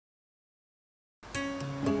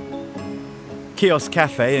Kiosk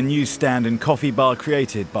Cafe, a newsstand and coffee bar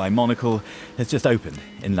created by Monocle, has just opened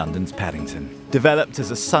in London's Paddington. Developed as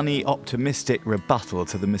a sunny, optimistic rebuttal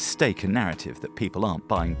to the mistaken narrative that people aren't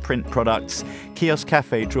buying print products, Kiosk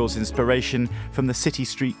Cafe draws inspiration from the city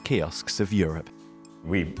street kiosks of Europe.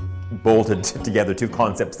 We bolted together two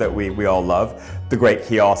concepts that we all love, the great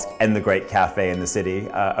kiosk and the great cafe in the city.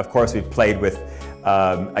 Of course, we've played with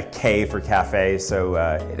a K for cafe, so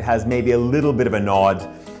it has maybe a little bit of a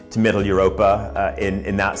nod to Middle Europa.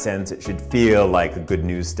 In that sense, it should feel like a good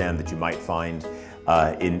newsstand that you might find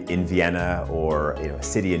in Vienna or a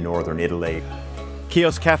city in northern Italy.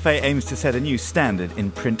 Kiosk Cafe aims to set a new standard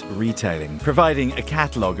in print retailing, providing a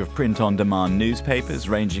catalogue of print-on-demand newspapers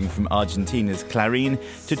ranging from Argentina's Clarín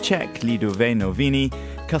to Czech Lidové Noviny.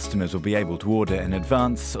 Customers will be able to order in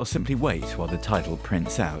advance or simply wait while the title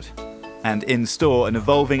prints out. And in store, an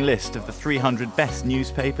evolving list of the 300 best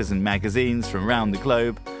newspapers and magazines from around the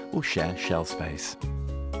globe will share shelf space.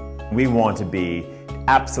 We want to be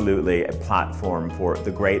absolutely a platform for the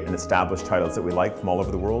great and established titles that we like from all over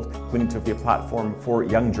the world. We need to be a platform for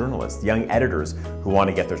young journalists, young editors who want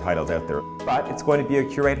to get their titles out there. But it's going to be a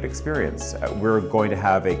curated experience. We're going to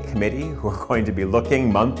have a committee who are going to be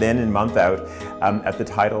looking month in and month out at the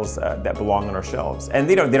titles that belong on our shelves. And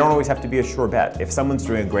they don't always have to be a sure bet. If someone's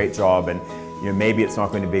doing a great job and maybe it's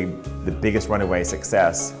not going to be the biggest runaway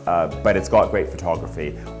success, but it's got great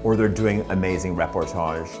photography, or they're doing amazing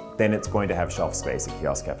reportage, then it's going to have shelf space at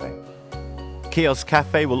Kiosk Cafe. Kiosk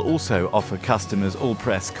Cafe will also offer customers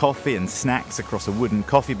all-press coffee and snacks across a wooden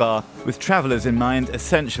coffee bar. With travellers in mind,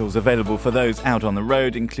 essentials available for those out on the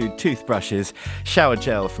road include toothbrushes, shower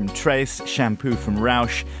gel from Trace, shampoo from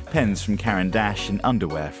Rausch, pens from Caran d'Ache, and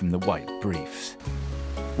underwear from the White Briefs.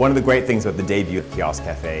 One of the great things about the debut of Kiosk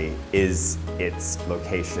Cafe is its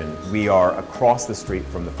location. We are across the street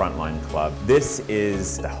from the Frontline Club. This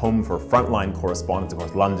is the home for frontline correspondence. Of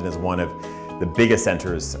course, London is one of the biggest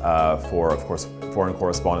centres for, of course, foreign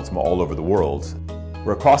correspondents from all over the world.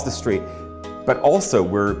 We're across the street, but also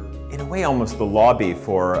we're, in a way, almost the lobby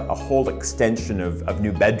for a whole extension of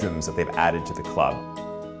new bedrooms that they've added to the club.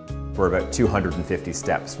 We're about 250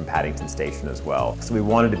 steps from Paddington Station as well. So we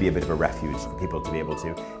wanted to be a bit of a refuge for people to be able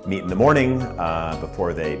to meet in the morning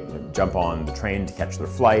before they jump on the train to catch their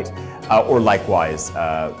flight, or likewise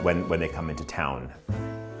when they come into town.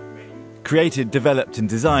 Created, developed and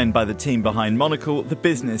designed by the team behind Monocle, the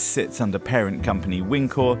business sits under parent company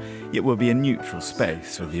Wincor. It will be a neutral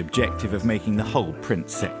space with the objective of making the whole print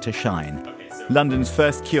sector shine. London's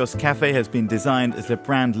first Kiosk Cafe has been designed as a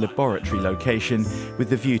brand laboratory location with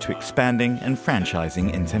the view to expanding and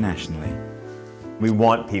franchising internationally. We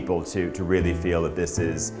want people to really feel that this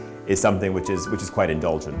is something which is quite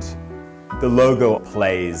indulgent. The logo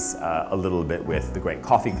plays a little bit with the great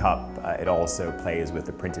coffee cup. It also plays with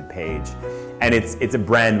the printed page. And it's a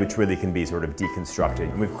brand which really can be sort of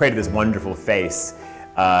deconstructed. And we've created this wonderful face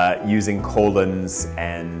using colons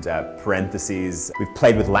and parentheses. We've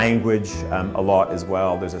played with language a lot as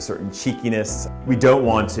well. There's a certain cheekiness. We don't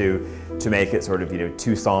want to make it sort of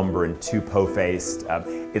too somber and too po-faced.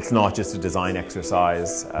 It's not just a design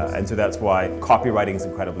exercise, and so that's why copywriting is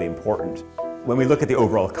incredibly important. When we look at the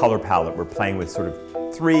overall color palette, we're playing with sort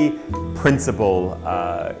of three principal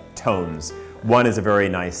tones. One is a very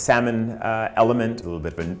nice salmon element, a little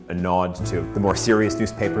bit of a nod to the more serious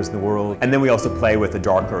newspapers in the world. And then we also play with a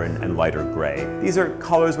darker and lighter gray. These are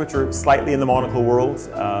colors which are slightly in the Monocle world,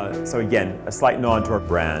 so again, a slight nod to our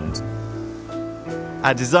brand.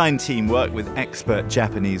 Our design team worked with expert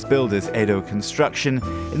Japanese builders Edo Construction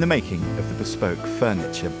in the making of the bespoke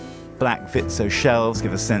furniture. Black Vitso shelves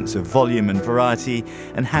give a sense of volume and variety,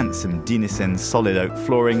 and handsome Dinesen solid oak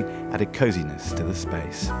flooring add a coziness to the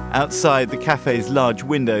space. Outside, the cafe's large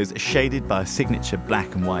windows are shaded by a signature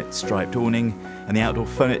black and white striped awning, and the outdoor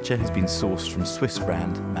furniture has been sourced from Swiss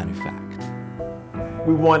brand Manufact.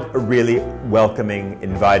 We want a really welcoming,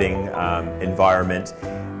 inviting environment.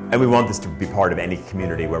 And we want this to be part of any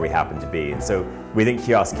community where we happen to be. And so we think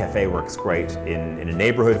Kiosk Cafe works great in a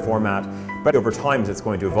neighborhood format, but over time it's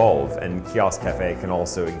going to evolve, and Kiosk Cafe can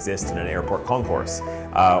also exist in an airport concourse,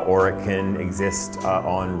 or it can exist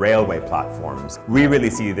on railway platforms. We really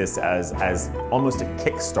see this as almost a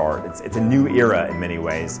kickstart. It's a new era in many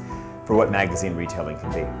ways for what magazine retailing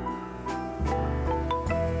can be.